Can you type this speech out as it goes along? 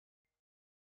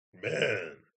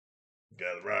Man,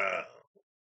 got around.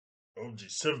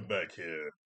 OG7 back here.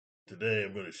 Today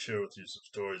I'm going to share with you some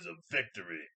stories of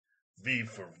victory. V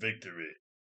for victory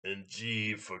and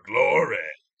G for glory.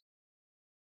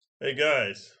 Hey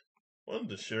guys, wanted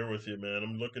to share with you, man.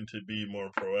 I'm looking to be more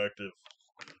proactive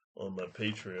on my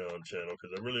Patreon channel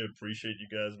because I really appreciate you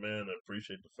guys, man. I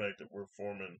appreciate the fact that we're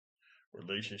forming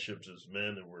relationships as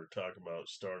men and we're talking about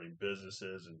starting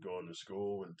businesses and going to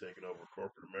school and taking over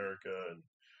corporate America and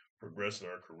progressing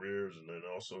our careers, and then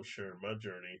also sharing my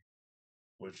journey,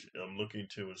 which I'm looking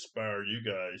to inspire you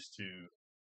guys to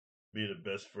be the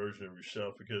best version of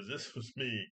yourself, because this was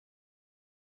me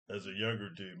as a younger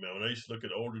dude, man. When I used to look at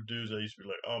older dudes, I used to be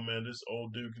like, oh man, this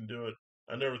old dude can do it.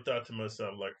 I never thought to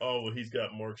myself like, oh well, he's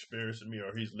got more experience than me,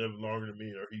 or he's lived longer than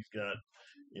me, or he's got,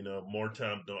 more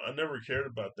time doing. I never cared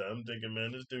about that. I'm thinking,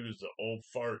 man, this dude is an old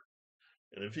fart,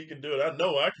 and if he can do it, I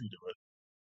know I can do it.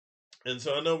 And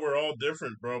so I know we're all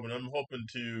different, bro, but I'm hoping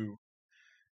to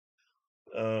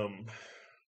um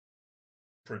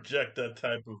project that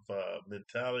type of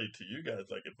mentality to you guys.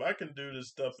 Like, if I can do this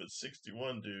stuff at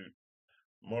 61, dude,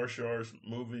 martial arts,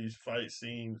 movies, fight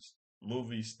scenes,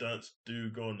 movie stunts,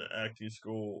 dude, going to acting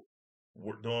school,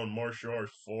 doing martial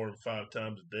arts 4 and 5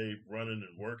 times a day, running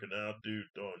and working out, dude,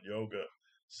 doing yoga,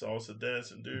 salsa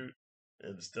dancing, dude,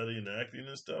 and studying acting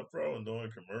and stuff, bro, and doing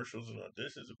commercials and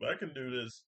auditions. If I can do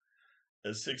this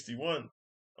at 61,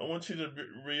 I want you to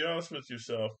be honest with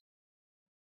yourself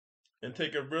and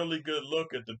take a really good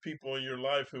look at the people in your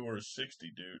life who are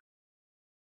 60,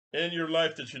 dude. In your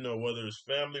life that you know, whether it's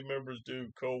family members,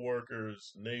 dude,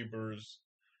 co-workers, neighbors,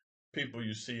 people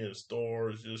you see in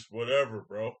stores, just whatever,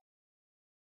 bro.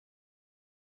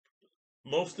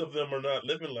 Most of them are not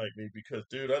living like me because,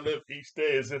 dude, I live each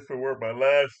day as if it were my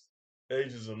last.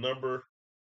 Age is a number,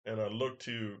 and I look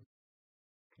to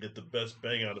get the best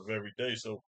bang out of every day.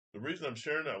 So the reason I'm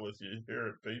sharing that with you here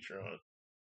at Patreon,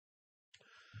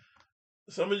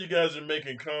 some of you guys are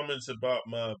making comments about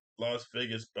my Las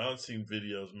Vegas bouncing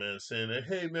videos, man, saying that,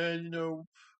 hey, man,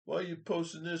 why are you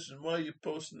posting this and why are you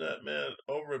posting that, man?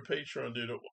 Over at Patreon,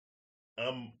 dude,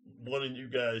 I'm wanting you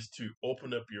guys to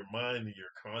open up your mind and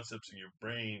your concepts and your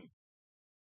brain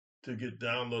to get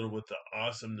downloaded with the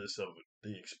awesomeness of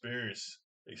the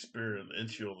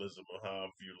experientialism of how I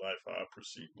view life, how I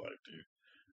perceive life,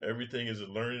 dude. Everything is a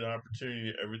learning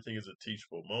opportunity. Everything is a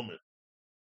teachable moment.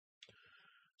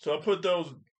 So I put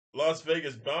those Las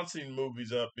Vegas bouncing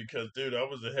movies up because, dude, I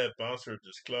was the head bouncer at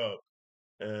this club,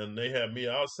 and they had me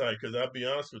outside. Because I'll be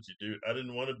honest with you, dude, I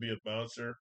didn't want to be a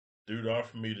bouncer. Dude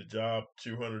offered me the job,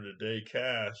 200 a day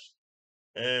cash,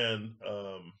 and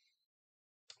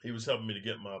he was helping me to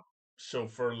get my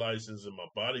chauffeur license and my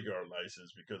bodyguard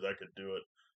license because I could do it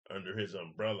under his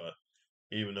umbrella,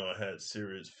 even though I had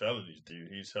serious felonies, dude.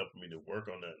 He's helping me to work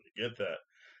on that and to get that.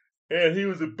 And he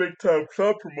was a big time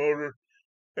club promoter,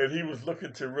 and he was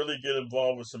looking to really get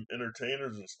involved with some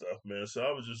entertainers and stuff, man. So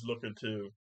I was just looking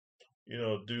to,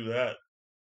 do that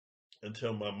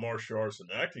until my martial arts and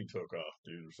acting took off,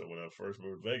 dude. So when I first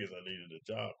moved to Vegas, I needed a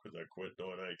job because I quit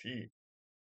doing IT.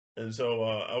 And so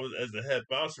I was, as the head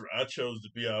bouncer, I chose to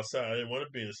be outside. I didn't want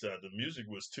to be inside. The music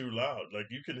was too loud. Like,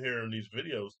 you can hear in these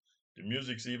videos, the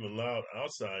music's even loud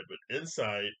outside, but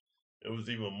inside it was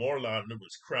even more loud and it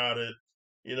was crowded.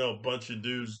 A bunch of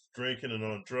dudes drinking and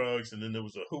on drugs, and then there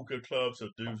was a hookah club, so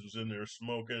dudes was in there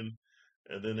smoking,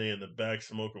 and then they in the back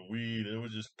smoking weed, and it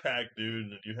was just packed,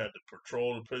 dude. And you had to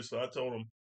patrol the place. So I told them,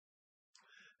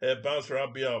 head bouncer,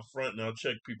 I'll be out front and I'll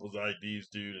check people's IDs,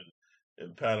 dude,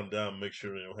 and pat them down, make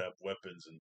sure they don't have weapons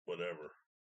and whatever,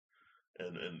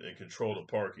 and control the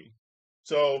parking.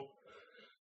 So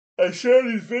I share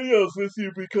these videos with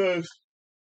you because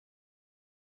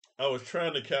I was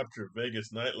trying to capture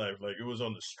Vegas nightlife. Like, it was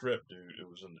on the strip, dude. It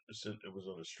was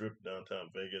on the strip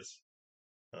downtown Vegas.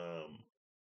 Um,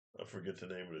 I forget the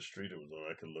name of the street it was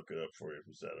on. I can look it up for you if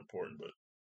it's that important. But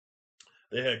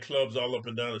they had clubs all up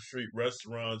and down the street,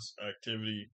 restaurants,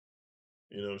 activity.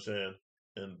 You know what I'm saying?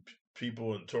 And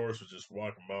people and tourists were just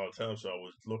walking by all the time. So I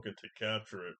was looking to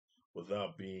capture it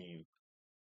without being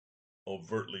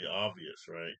overtly obvious,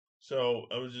 right? So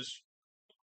I was just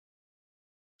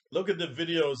look at the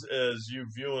videos as you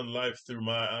viewing life through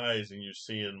my eyes, and you're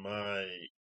seeing my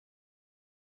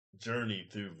journey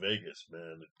through Vegas,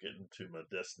 man, getting to my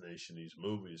destination, these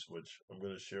movies, which I'm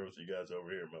going to share with you guys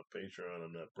over here on my Patreon.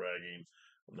 I'm not bragging.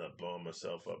 I'm not blowing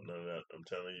myself up. None of that. I'm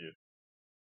telling you,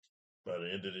 by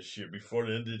the end of this year, before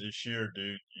the end of this year,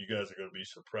 dude, you guys are going to be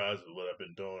surprised with what I've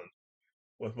been doing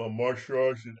with my martial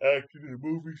arts and acting and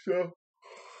movie stuff.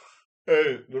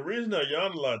 Hey, the reason I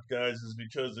yawn a lot, guys, is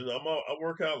because I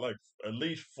work out like at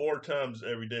least 4 times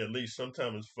every day, at least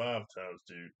sometimes 5 times,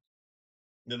 dude.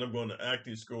 Then I'm going to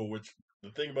acting school, which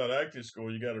the thing about acting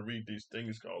school, you got to read these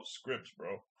things called scripts,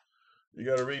 bro. You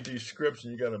got to read these scripts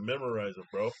and you got to memorize them,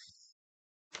 bro.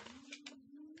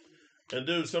 And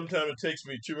dude, sometimes it takes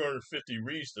me 250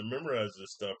 reads to memorize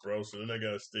this stuff, bro. So then I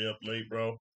got to stay up late,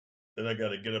 bro. Then I got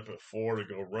to get up at 4 to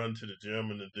go run to the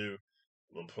gym and to do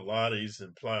Pilates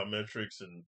and plyometrics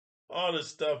and all this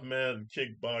stuff, man,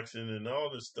 kickboxing and all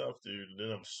this stuff, dude. And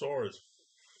then I'm sore as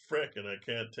frick and I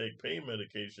can't take pain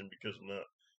medication because of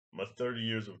my 30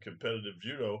 years of competitive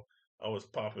judo. I was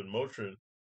popping Motrin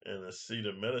and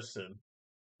acetaminophen,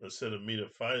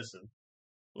 acetaminophen,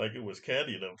 like it was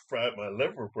candy and I fried my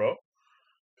liver, bro.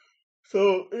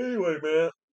 So anyway, man,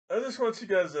 I just want you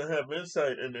guys to have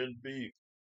insight and be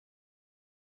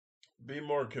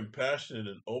more compassionate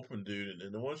and open, dude.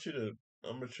 And I want you to.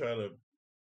 I'm gonna try to.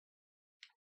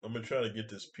 I'm gonna try to get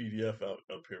this PDF out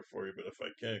up here for you, but if I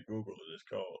can't, Google it. It's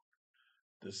called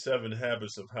 "The 7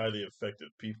 Habits of Highly Effective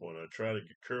People," and I try to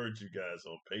encourage you guys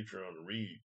on Patreon to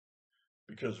read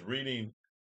because reading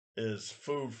is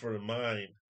food for the mind,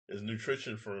 is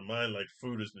nutrition for the mind, like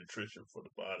food is nutrition for the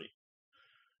body.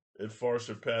 It far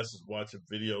surpasses watching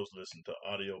videos, listening to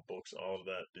audio books, all of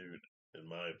that, dude. In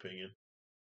my opinion.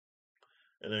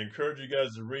 And I encourage you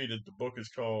guys to read it. The book is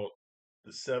called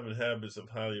The 7 Habits of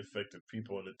Highly Effective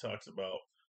People, and it talks about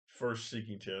first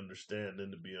seeking to understand,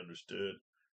 then to be understood.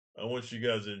 I want you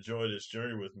guys to enjoy this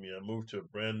journey with me. I moved to a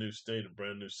brand new state, a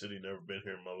brand new city, never been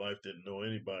here in my life, didn't know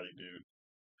anybody, dude.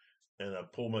 And I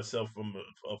pulled myself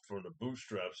up from the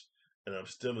bootstraps, and I'm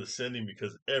still ascending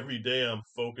because every day I'm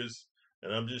focused,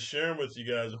 and I'm just sharing with you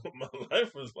guys what my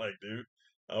life was like, dude.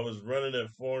 I was running at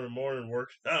 4 in the morning,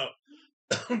 working out,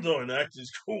 doing acting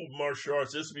school, martial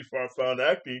arts. This is before I found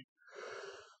acting.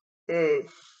 Uh,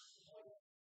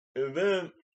 and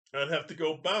then I'd have to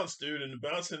go bounce, dude. And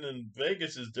bouncing in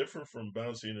Vegas is different from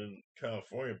bouncing in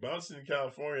California. Bouncing in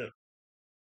California,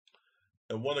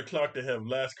 at 1 o'clock they have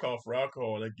last call for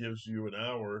alcohol. That gives you an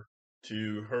hour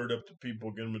to herd up the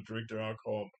people, get them to drink their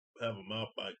alcohol, have them out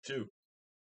by 2.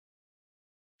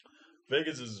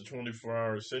 Vegas is a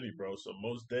 24-hour city, bro. So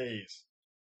most days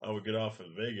I would get off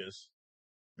in Vegas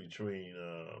between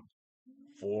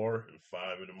 4 and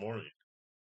 5 in the morning.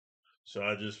 So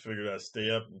I just figured I'd stay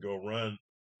up and go run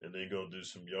and then go do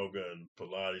some yoga and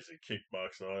Pilates and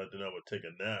kickboxing and all that. Then I would take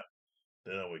a nap.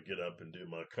 Then I would get up and do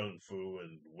my Kung Fu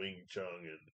and Wing Chun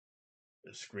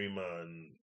and Eskrima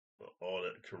and all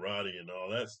that karate and all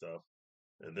that stuff.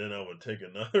 And then I would take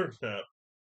another nap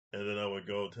and then I would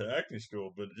go to acting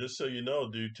school. But just so you know,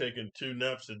 dude, taking 2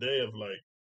 naps a day of like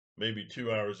maybe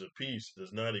 2 hours apiece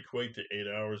does not equate to 8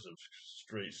 hours of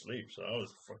straight sleep. So I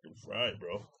was fucking fried,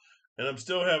 bro. And I'm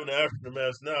still having the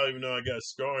aftermath now, even though I got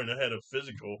scarring. I had a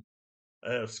physical.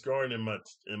 I have scarring in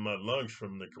my lungs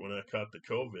from when I caught the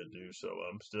COVID, dude. So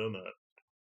I'm still not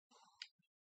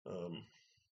um,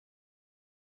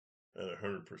 at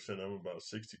 100%. I'm about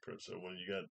 60%. When you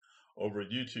got over at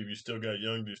YouTube, you still got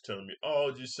young dudes telling me,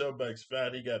 "Oh, Giselle-Back's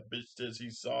fat. He got bitch this.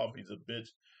 He's soft. He's a bitch.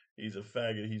 He's a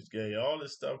faggot. He's gay. All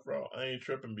this stuff, bro. I ain't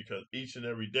tripping because each and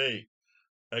every day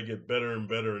I get better and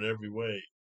better in every way.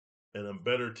 And I'm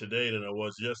better today than I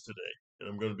was yesterday. And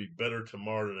I'm going to be better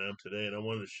tomorrow than I am today. And I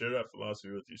wanted to share that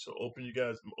philosophy with you. So open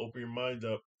your minds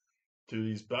up to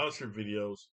these bouncer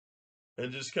videos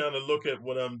and just kind of look at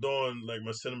what I'm doing, like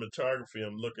my cinematography.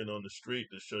 I'm looking on the street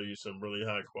to show you some really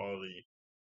high quality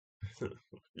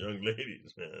young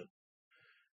ladies, man.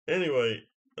 Anyway,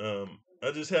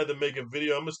 I just had to make a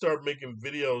video. I'm gonna start making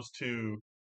videos to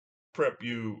prep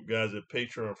you guys at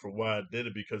Patreon for why I did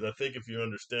it because I think if you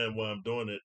understand why I'm doing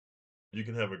it, you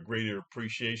can have a greater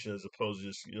appreciation as opposed to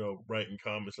just, writing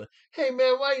comments like, "Hey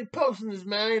man, why you posting this,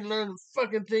 man? I ain't learned a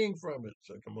fucking thing from it."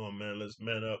 So come on, man, let's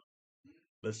man up.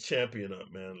 Let's champion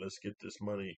up, man. Let's get this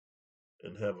money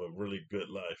and have a really good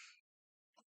life.